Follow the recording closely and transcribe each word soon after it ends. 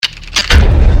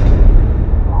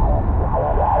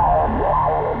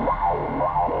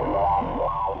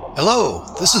Hello,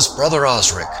 this is Brother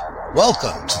Osric.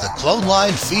 Welcome to the Clone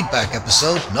Line Feedback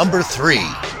episode number 3.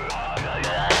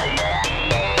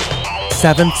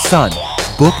 Seventh Son,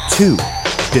 Book 2,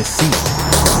 Deceit.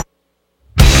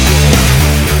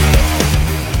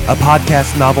 A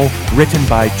podcast novel written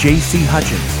by J.C.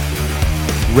 Hutchins.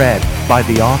 Read by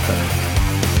the author.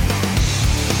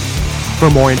 For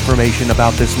more information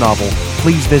about this novel,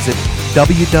 please visit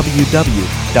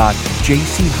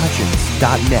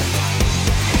www.jchutchins.net.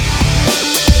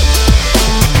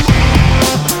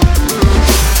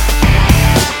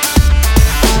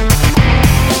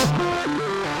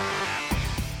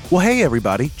 Well, hey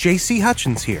everybody, J.C.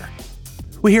 Hutchins here.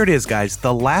 Well, here it is, guys,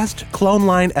 the last Clone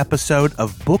Line episode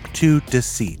of Book 2,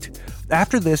 Deceit.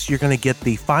 After this, you're going to get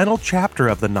the final chapter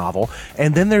of the novel,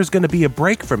 and then there's going to be a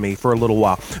break for me for a little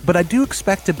while. But I do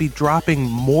expect to be dropping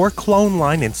more Clone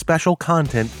Line and special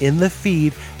content in the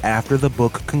feed after the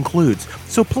book concludes.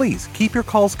 So please, keep your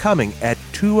calls coming at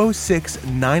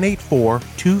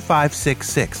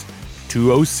 206-984-2566.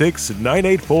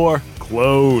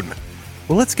 206-984-CLONE.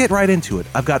 Well, let's get right into it.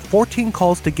 I've got 14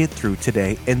 calls to get through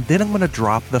today, and then I'm going to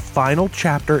drop the final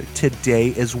chapter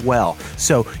today as well.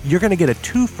 So you're going to get a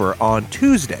twofer on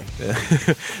Tuesday.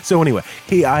 So anyway,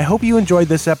 hey, I hope you enjoyed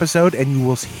this episode, and you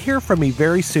will hear from me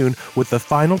very soon with the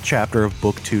final chapter of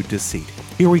Book 2, Deceit.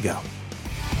 Here we go.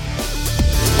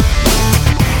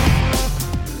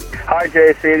 Hi,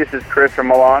 JC. This is Chris from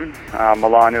Milan.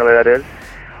 Milan, Italy, that is.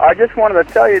 I just wanted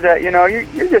to tell you that,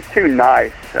 you're just too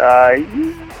nice.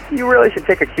 You really should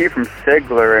take a cue from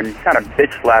Sigler and kind of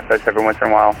bitch slap us every once in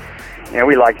a while.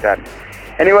 We like that.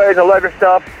 Anyways, I love your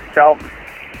stuff. Ciao.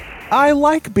 I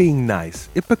like being nice.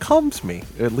 It becomes me.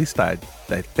 At least I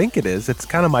think it is. It's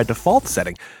kind of my default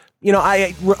setting.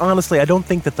 Honestly, I don't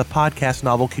think that the podcast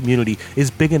novel community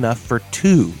is big enough for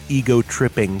two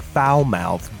ego-tripping,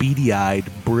 foul-mouthed,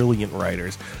 beady-eyed, brilliant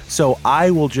writers. So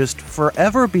I will just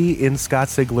forever be in Scott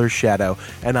Sigler's shadow,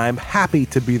 and I'm happy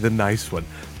to be the nice one.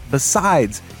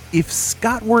 Besides, if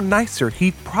Scott were nicer,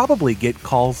 he'd probably get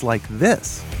calls like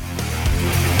this.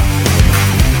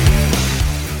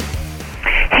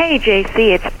 Hey,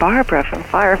 JC, it's Barbara from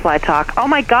Firefly Talk. Oh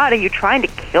my God, are you trying to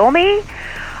kill me?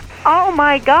 Oh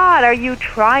my God, are you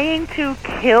trying to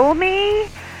kill me?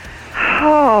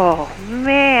 Oh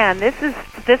man, this is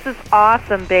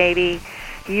awesome, baby.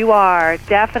 You are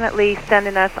definitely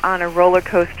sending us on a roller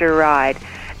coaster ride.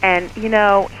 And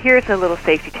here's a little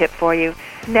safety tip for you.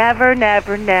 Never,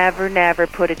 never, never, never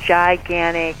put a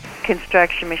gigantic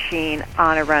construction machine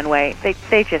on a runway.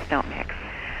 They just don't mix.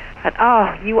 But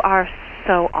you are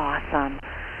so awesome.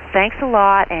 Thanks a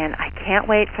lot, and I can't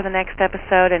wait for the next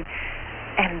episode.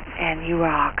 And you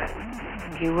rock.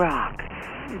 You rock.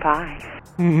 Bye.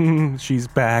 She's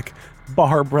back.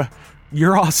 Barbara,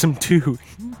 you're awesome too.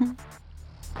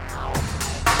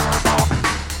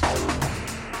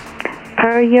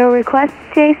 Per your request,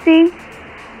 JC?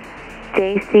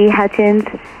 J.C. Hutchins,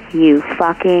 you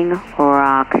fucking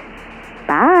rock.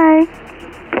 Bye.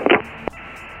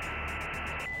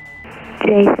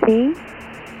 JC,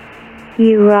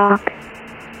 you rock.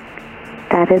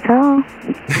 That is all.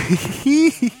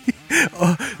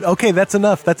 Okay, that's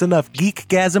enough.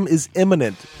 Geekgasm is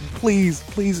imminent. Please,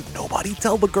 nobody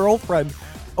tell the girlfriend.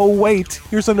 Oh, wait,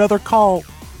 here's another call.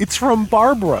 It's from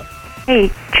Barbara. Hey,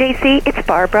 JC, it's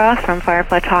Barbara from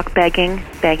Firefly Talk begging.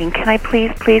 Can I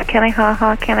please, can I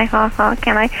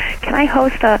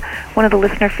host one of the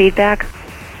listener feedback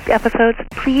episodes?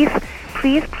 Please,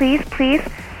 can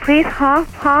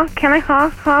I,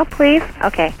 please?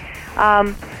 Okay.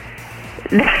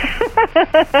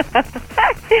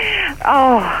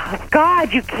 Oh,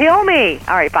 God, you kill me.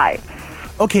 All right, bye.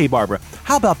 Okay, Barbara,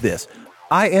 how about this?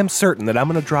 I am certain that I'm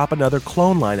going to drop another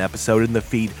Clone Line episode in the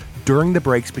feed during the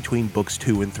breaks between books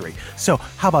 2 and 3. So,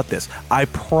 how about this? I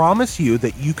promise you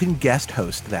that you can guest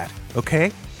host that,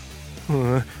 okay?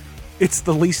 It's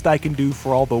the least I can do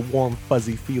for all the warm,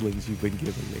 fuzzy feelings you've been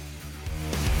giving me.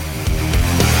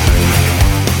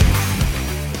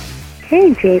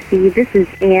 Hey, JC, this is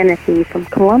Anarchy from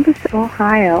Columbus,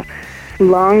 Ohio.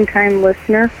 Long-time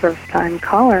listener, first-time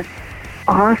caller.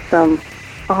 Awesome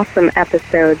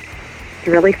episode.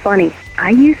 Really funny.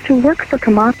 I used to work for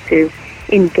Komatsu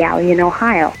in Galion,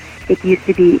 Ohio. It used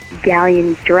to be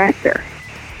Galion Dresser,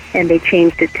 and they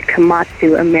changed it to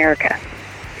Komatsu America.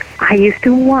 I used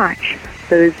to watch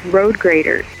those road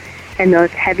graders and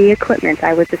those heavy equipment.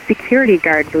 I was a security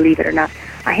guard, believe it or not.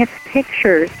 I have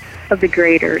pictures of the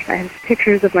graders. I have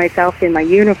pictures of myself in my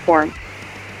uniform.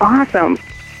 Awesome.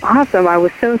 I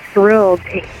was so thrilled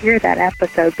to hear that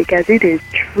episode because it is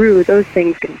true. Those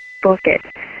things can book it.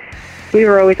 We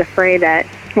were always afraid that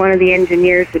one of the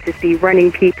engineers would just be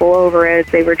running people over as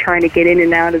they were trying to get in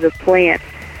and out of the plant.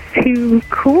 Too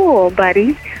cool,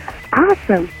 buddy.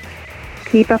 Awesome.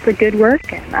 Keep up the good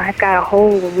work, and I've got a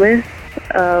whole list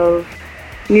of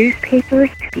newspapers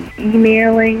to be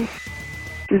emailing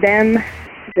them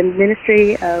the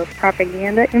Ministry of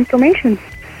Propaganda information.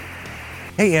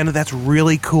 Hey, Anna, that's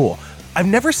really cool. I've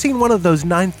never seen one of those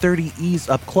 930Es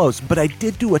up close, but I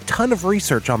did do a ton of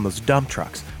research on those dump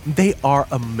trucks. They are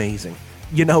amazing.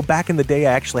 You know, back in the day,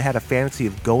 I actually had a fantasy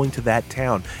of going to that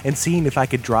town and seeing if I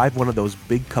could drive one of those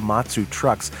big Komatsu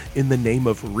trucks in the name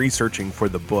of researching for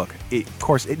the book. Of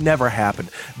course, it never happened,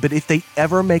 but if they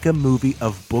ever make a movie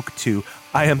of Book 2,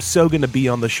 I am so going to be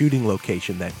on the shooting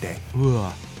location that day.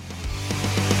 Ugh.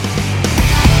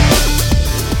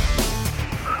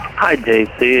 Hi,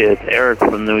 JC. It's Eric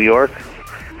from New York,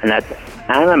 and that's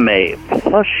anime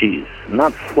plushies,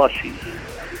 not flushies.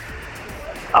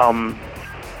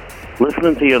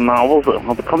 Listening to your novels,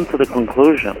 I've come to the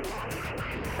conclusion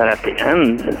that at the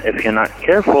end, if you're not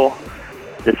careful,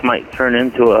 this might turn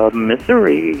into a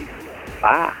misery.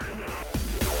 Bye.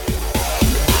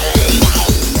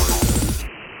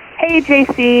 Hey,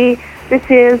 JC. This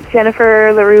is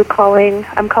Jennifer LaRue calling.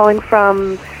 I'm calling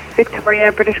from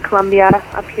Victoria, British Columbia,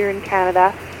 up here in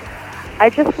Canada.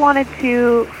 I just wanted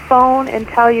to phone and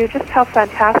tell you just how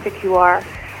fantastic you are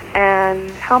and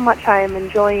how much I am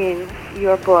enjoying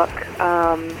your book,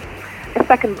 the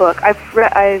second book.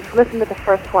 I've listened to the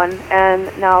first one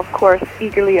and now, of course,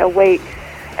 eagerly await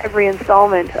every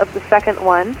installment of the second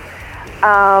one.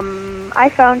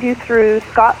 I found you through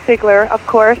Scott Sigler, of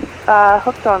course,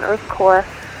 Hooked on Earth Core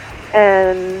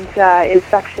and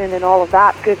Infection and all of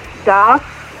that good stuff.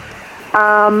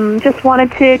 Just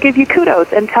wanted to give you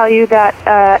kudos and tell you that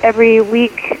every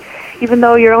week, even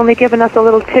though you're only giving us a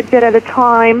little tidbit at a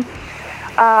time,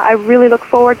 I really look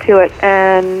forward to it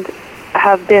and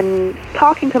have been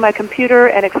talking to my computer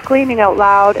and exclaiming out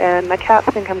loud, and my cats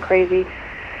think I'm crazy.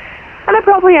 And I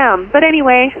probably am. But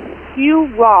anyway, you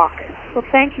rock. So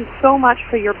thank you so much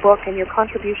for your book and your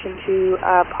contribution to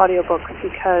Podiobook,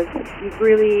 because you've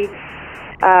really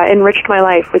enriched my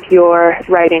life with your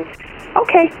writing.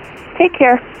 Okay, take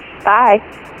care. Bye.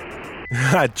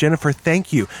 Jennifer,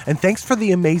 thank you. And thanks for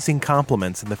the amazing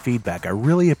compliments and the feedback. I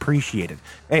really appreciate it.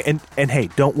 And hey,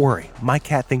 don't worry. My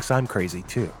cat thinks I'm crazy,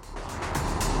 too.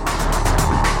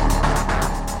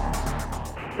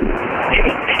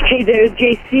 Hey there,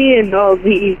 JC and all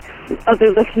the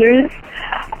other listeners.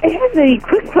 I have a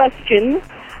quick question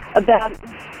about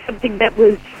something that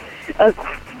was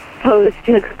posed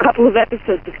a couple of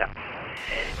episodes ago.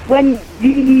 When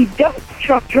the dump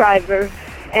truck driver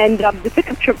and the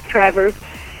pickup truck driver,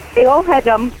 they all had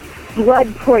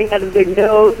blood pouring out of their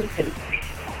nose and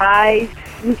eyes.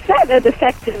 Was that an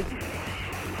effect of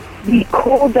the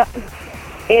cold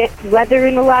weather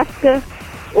in Alaska,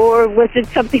 or was it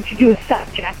something to do with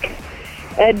Sajak?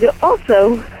 And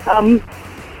also,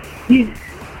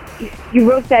 you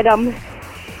wrote that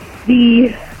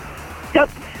the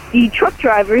truck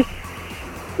drivers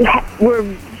were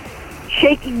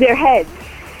shaking their heads,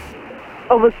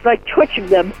 almost like twitching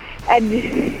them.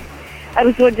 And I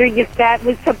was wondering if that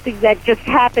was something that just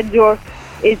happened, or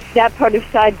is that part of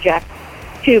Sajak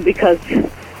too? Because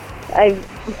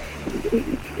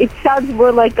it sounds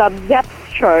more like a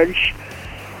depth charge.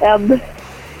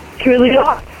 It's really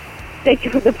odd. Thank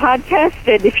you for the podcast,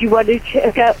 and if you want to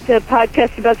check out the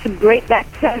podcast about some great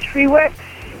Macintosh freeware,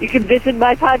 you can visit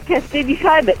my podcast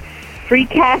anytime at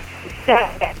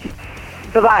freecast.net.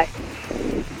 Bye-bye.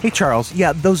 Hey, Charles.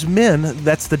 Yeah, those men,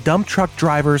 that's the dump truck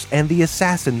drivers and the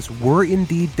assassins, were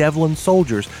indeed Devlin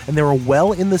soldiers, and they were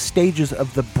well in the stages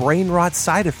of the brain rot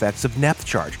side effects of Neph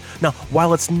charge. Now,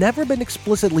 while it's never been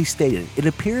explicitly stated, it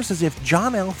appears as if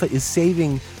John Alpha is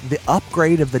saving the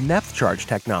upgrade of the Neph charge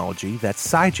technology, that's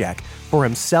Sajak, for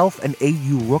himself and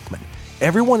A.U. Rookman.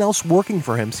 Everyone else working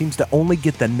for him seems to only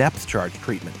get the Neph charge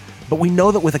treatment. But we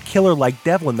know that with a killer like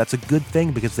Devlin, that's a good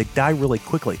thing because they die really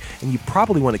quickly, and you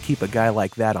probably want to keep a guy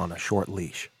like that on a short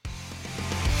leash.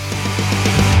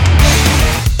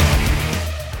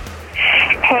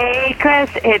 Hey, Chris,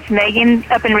 it's Megan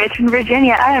up in Richmond,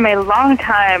 Virginia. I am a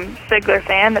longtime Sigler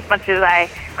fan, as much as I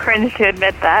cringe to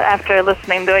admit that after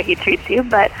listening to the way he treats you,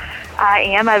 but I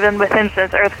am. I've been with him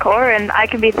since Earth Core, and I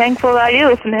can be thankful that I do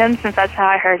listen to him since that's how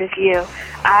I heard of you.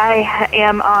 I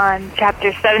am on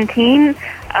chapter 17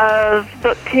 of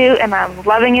book 2, and I'm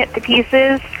loving it to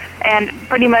pieces, and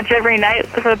pretty much every night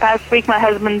for the past week, my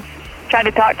husband's tried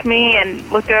to talk to me and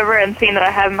looked over and seen that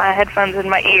I have my headphones in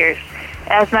my ears.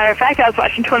 As a matter of fact, I was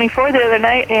watching 24 the other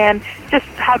night and just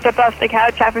hopped up off the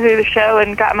couch halfway through the show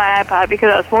and got my iPod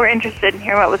because I was more interested in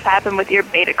hearing what was happening with your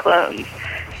beta clones.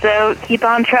 So keep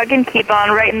on trucking, keep on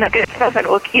writing the good stuff, and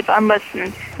we'll keep on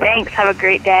listening. Thanks. Have a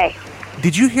great day.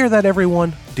 Did you hear that,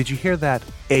 everyone? Did you hear that?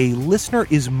 A listener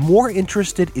is more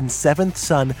interested in Seventh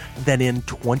Son than in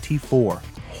 24.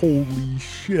 Holy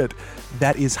shit.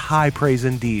 That is high praise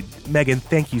indeed. Megan,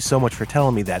 thank you so much for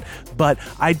telling me that. But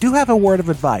I do have a word of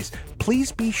advice.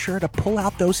 Please be sure to pull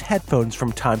out those headphones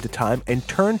from time to time and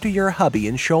turn to your hubby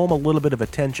and show him a little bit of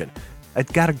attention.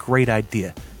 I've got a great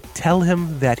idea. Tell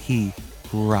him that he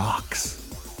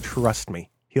rocks. Trust me,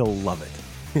 he'll love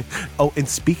it. Oh, and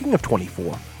speaking of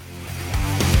 24...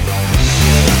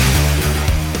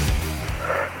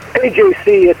 Hey,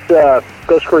 JC, it's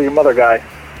Go Screw Your Mother guy.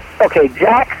 Okay,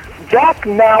 Jack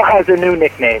now has a new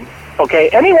nickname. Okay,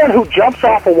 anyone who jumps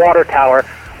off a water tower,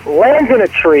 lands in a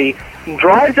tree,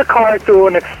 drives a car through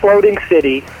an exploding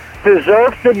city,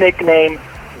 deserves the nickname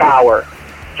Bauer.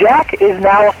 Jack is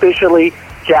now officially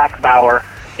Jack Bauer.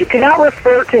 You cannot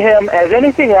refer to him as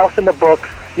anything else in the books.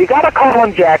 You gotta call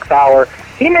him Jack Bauer.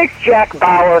 He makes Jack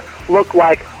Bauer look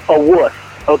like a wuss,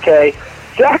 okay?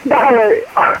 Jack Bauer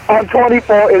on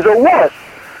 24 is a wuss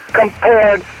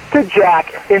compared to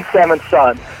Jack in Seventh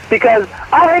Son, because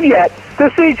I have yet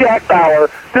to see Jack Bauer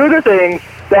do the things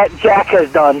that Jack has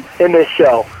done in this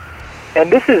show. And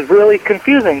this is really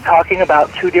confusing, talking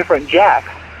about two different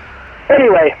Jacks.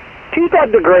 Anyway, keep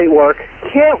up the great work.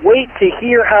 Can't wait to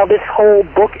hear how this whole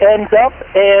book ends up,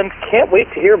 and can't wait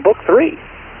to hear book 3.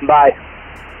 Bye.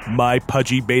 My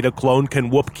pudgy beta clone can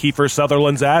whoop Kiefer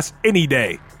Sutherland's ass any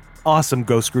day. Awesome,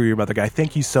 Go Screw Your Mother guy.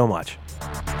 Thank you so much.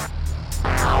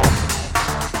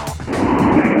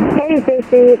 Hey,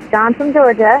 JC, it's John from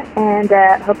Georgia, and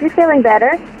hope you're feeling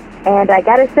better. And I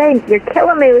gotta say, you're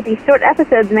killing me with these short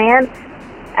episodes, man.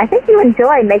 I think you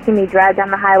enjoy making me drive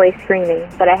down the highway screaming,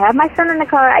 but I have my son in the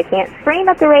car. I can't scream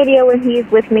at the radio when he's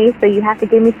with me, so you have to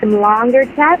give me some longer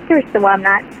chapters so I'm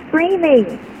not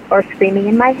screaming, or screaming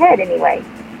in my head anyway.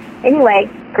 Anyway,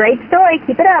 great story.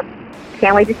 Keep it up.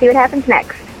 Can't wait to see what happens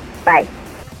next. Bye.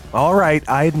 All right,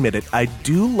 I admit it. I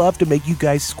do love to make you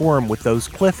guys squirm with those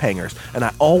cliffhangers, and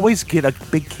I always get a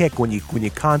big kick when you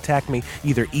contact me,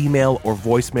 either email or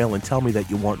voicemail, and tell me that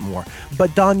you want more.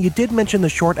 But Don, you did mention the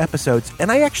short episodes, and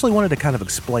I actually wanted to kind of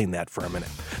explain that for a minute.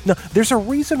 Now, there's a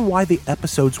reason why the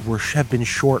episodes have been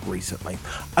short recently.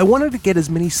 I wanted to get as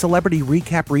many celebrity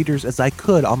recap readers as I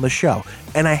could on the show,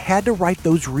 and I had to write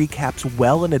those recaps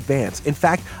well in advance. In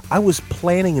fact, I was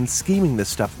planning and scheming this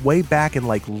stuff way back in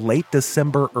like late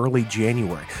December, early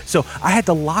January. So I had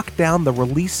to lock down the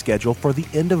release schedule for the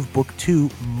end of book 2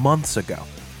 months ago.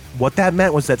 What that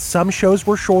meant was that some shows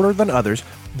were shorter than others,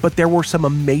 but there were some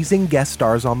amazing guest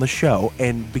stars on the show,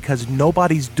 and because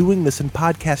nobody's doing this in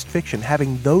podcast fiction,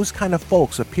 having those kind of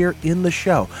folks appear in the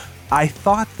show, I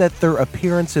thought that their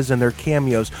appearances and their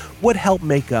cameos would help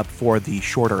make up for the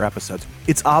shorter episodes.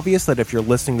 It's obvious that if you're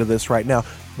listening to this right now,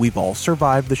 we've all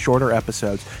survived the shorter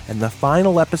episodes, and the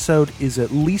final episode is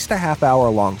at least a half hour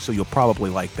long, so you'll probably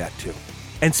like that too.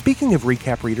 And speaking of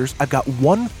recap readers, I've got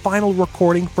one final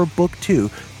recording for book 2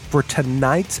 for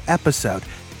tonight's episode.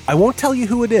 I won't tell you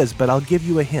who it is, but I'll give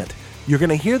you a hint. You're going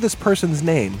to hear this person's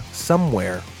name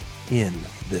somewhere in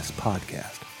this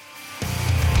podcast.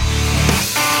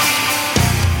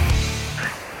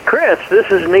 Chris, this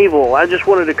is Neville. I just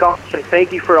wanted to call and say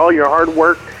thank you for all your hard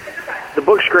work. The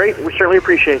book's great. We certainly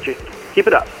appreciate you. Keep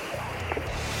it up.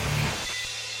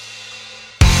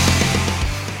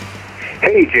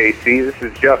 Hey, JC. This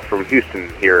is Jeff from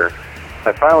Houston here.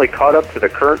 I finally caught up to the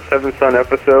current Seventh Son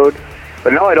episode,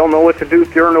 but now I don't know what to do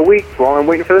during the week while I'm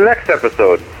waiting for the next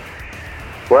episode.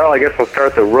 Well, I guess I'll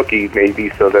start the rookie maybe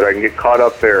so that I can get caught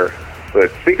up there.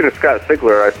 But speaking of Scott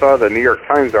Sigler, I saw the New York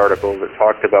Times article that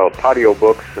talked about audio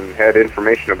books and had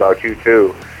information about you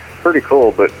too. Pretty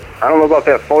cool, but I don't know about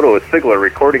that photo of Sigler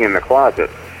recording in the closet.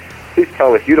 Please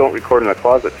tell us you don't record in the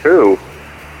closet too.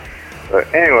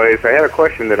 But anyways, I had a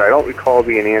question that I don't recall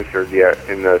being answered yet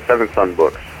in the Seventh Son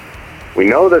books. We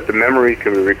know that the memories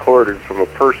can be recorded from a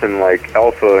person like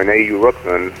Alpha and A.U.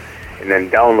 Rookman and then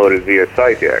downloaded via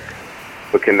Sidejack.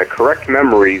 But can the correct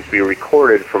memories be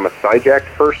recorded from a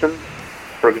Sidejacked person?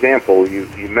 For example, you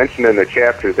mentioned in the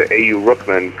chapter that A.U.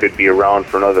 Rookman could be around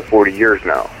for another 40 years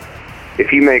now. If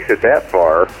he makes it that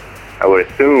far, I would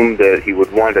assume that he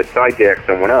would want to sidejack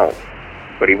someone else.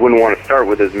 But he wouldn't want to start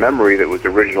with his memory that was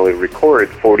originally recorded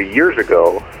 40 years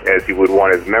ago, as he would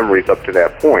want his memories up to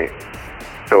that point.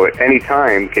 So at any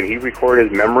time, can he record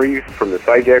his memories from the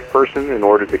sidejack person in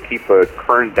order to keep a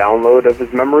current download of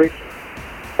his memories?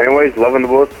 Anyways, loving the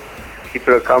book. Keep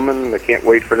it coming. I can't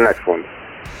wait for the next one.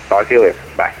 Talk to you later.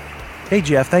 Bye. Hey,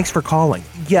 Jeff, thanks for calling.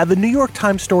 Yeah, the New York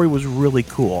Times story was really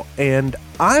cool, and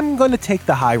I'm going to take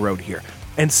the high road here.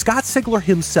 And Scott Sigler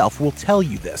himself will tell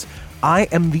you this. I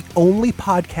am the only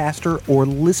podcaster or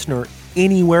listener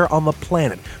anywhere on the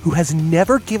planet who has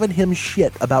never given him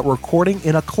shit about recording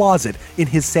in a closet in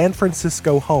his San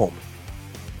Francisco home.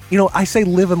 You know, I say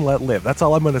live and let live. That's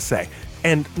all I'm going to say.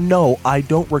 And no, I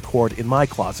don't record in my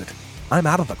closet. I'm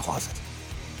out of the closet.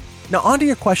 Now, on to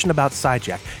your question about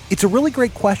Sidejack. It's a really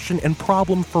great question and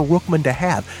problem for Rookman to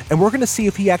have, and we're going to see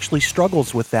if he actually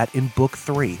struggles with that in Book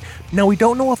 3. Now, we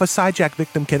don't know if a Sidejack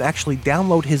victim can actually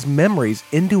download his memories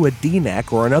into a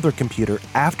DNAC or another computer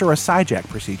after a Sidejack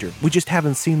procedure. We just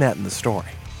haven't seen that in the story.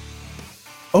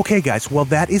 Okay, guys, well,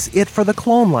 that is it for the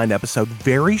Clone Line episode.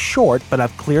 Very short, but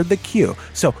I've cleared the queue.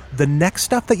 So the next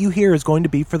stuff that you hear is going to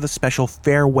be for the special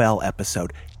farewell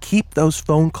episode. Keep those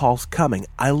phone calls coming.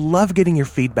 I love getting your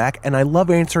feedback, and I love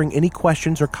answering any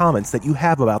questions or comments that you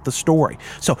have about the story.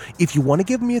 So if you want to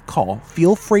give me a call,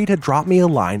 feel free to drop me a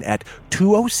line at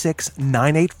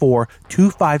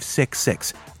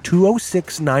 206-984-2566.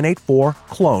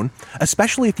 206-984-CLONE,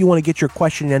 especially if you want to get your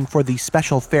question in for the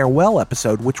special farewell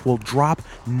episode, which will drop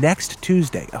next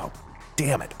Tuesday. Oh,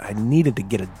 damn it. I needed to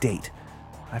get a date.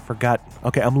 I forgot.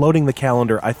 Okay, I'm loading the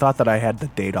calendar. I thought that I had the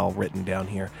date all written down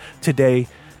here. Today,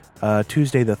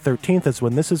 Tuesday the 13th is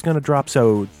when this is going to drop,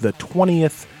 so the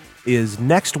 20th is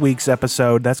next week's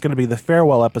episode. That's going to be the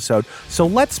farewell episode. So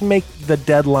let's make the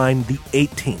deadline the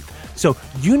 18th. So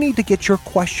you need to get your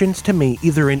questions to me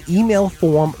either in email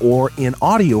form or in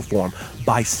audio form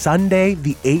by Sunday,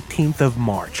 the 18th of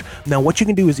March. Now, what you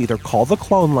can do is either call the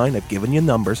Clone Line. I've given you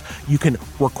numbers. You can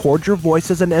record your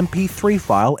voice as an MP3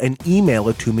 file and email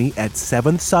it to me at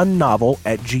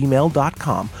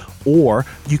seventhsonnovel@gmail.com. Or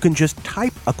you can just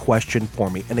type a question for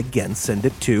me and again send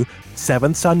it to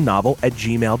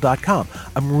seventhsonnovel@gmail.com.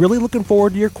 I'm really looking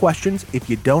forward to your questions. If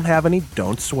you don't have any,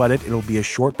 don't sweat it. It'll be a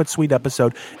short but sweet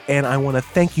episode. And I want to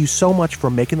thank you so much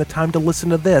for making the time to listen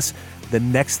to this. The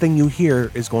next thing you hear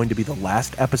is going to be the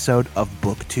last episode of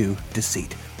Book 2,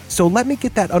 Deceit. So let me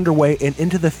get that underway and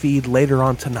into the feed later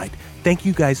on tonight. Thank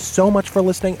you guys so much for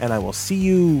listening, and I will see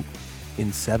you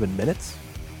in 7 minutes.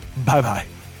 Bye-bye.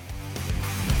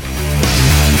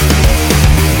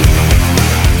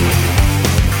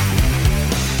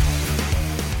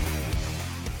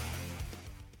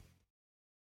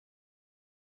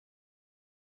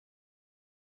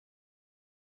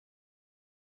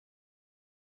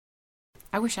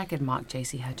 I wish I could mock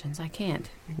J.C. Hutchins. I can't.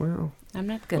 Well, I'm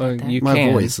not good at that.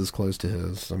 My voice is close to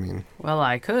his. I mean, well,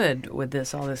 I could with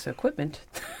all this equipment.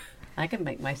 I can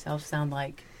make myself sound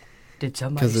like. Did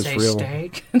somebody say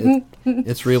steak?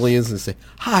 It's really easy to say.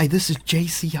 Hi, this is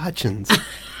J.C. Hutchins,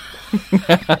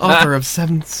 author of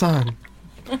Seventh Son.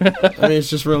 I mean, it's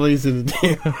just real easy to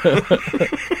do.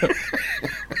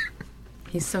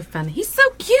 He's so funny. He's so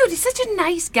cute. He's such a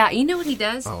nice guy. You know what he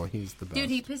does? Oh, he's the best. Dude,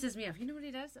 he pisses me off. You know what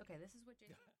he does? Okay, this is what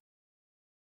J.C.